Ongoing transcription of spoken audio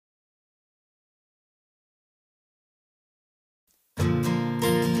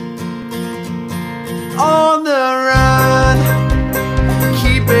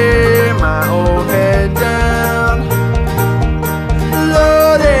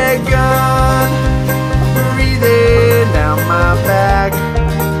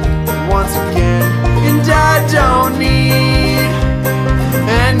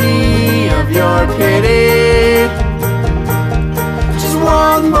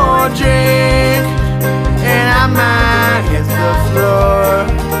more drink, and I might hit the floor.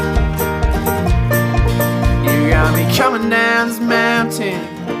 You got me coming down this mountain.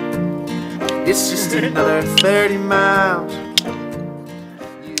 It's just another 30 miles.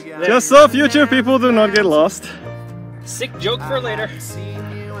 Just so future people do not get lost. Sick joke for later.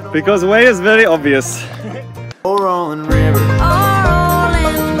 Because way is very obvious. Oh, rolling river,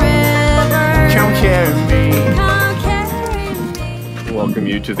 come carry me. Welcome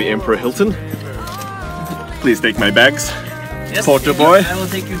you to the Emperor Hilton. Please take my bags. Yes, Porter boy. I will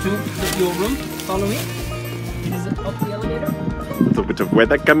take you to your room. Follow me. It is up the elevator. A little bit of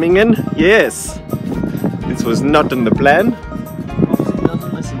weather coming in. Yes. This was not in the plan. Obviously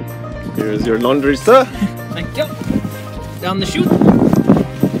doesn't listen. Here is your laundry, sir. Thank you. Down the chute.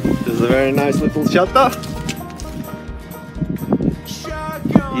 This is a very nice little shelter.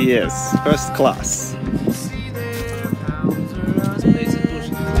 Yes, first class.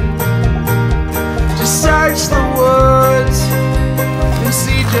 Just search the woods and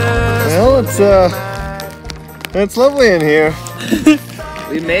see just. Well, it's lovely in here.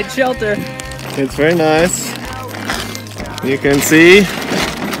 We made shelter. It's very nice. You can see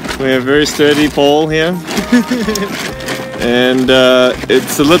we have a very sturdy pole here. And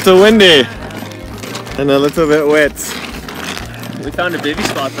it's a little windy and a little bit wet. We found a baby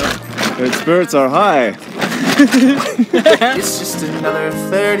spot though. But spirits are high. It's just another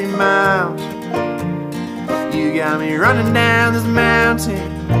 30 miles. You got me running down this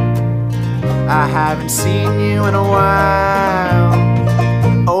mountain. I haven't seen you in a while.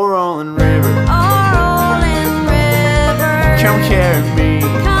 Oh, rolling river, come carry me.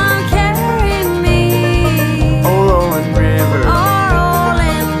 Oh, rolling river,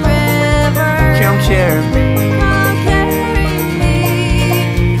 come carry me.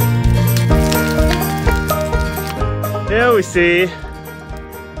 Here we see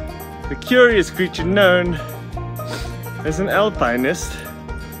the curious creature known as an alpinist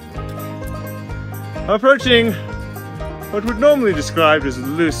approaching what would normally be described as a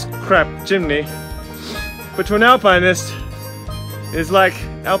loose crap chimney, but to an alpinist is like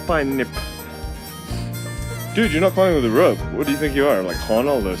alpine nip. Dude, you're not climbing with a rope. What do you think you are, like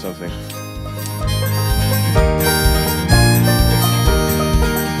Arnold or something?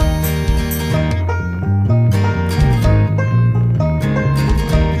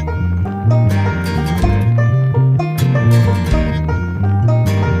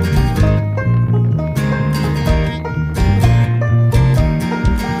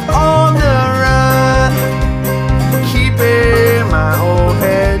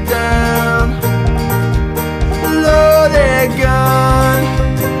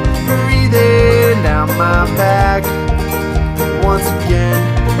 Once again,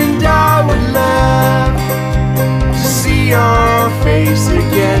 and I would love to see your face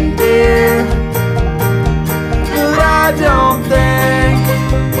again, dear. But I don't think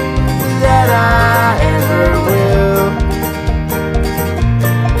that I ever will.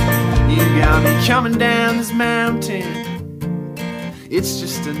 You got me coming down this mountain. It's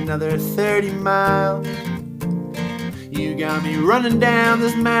just another 30 miles. You got me running down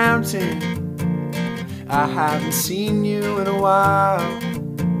this mountain. I haven't seen you in a while.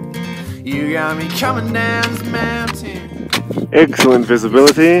 You got me coming down this mountain. Excellent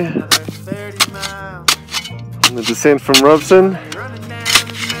visibility. The descent from Robson.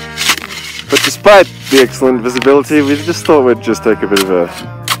 But despite the excellent visibility, we just thought we'd just take a bit of an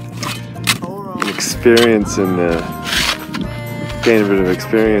experience and gain a bit of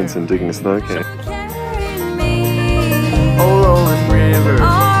experience in digging a snow cave. Oh, rolling river,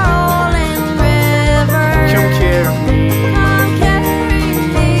 come carry me.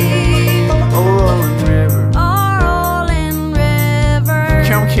 Oh, rolling river,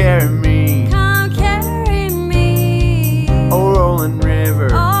 come carry me.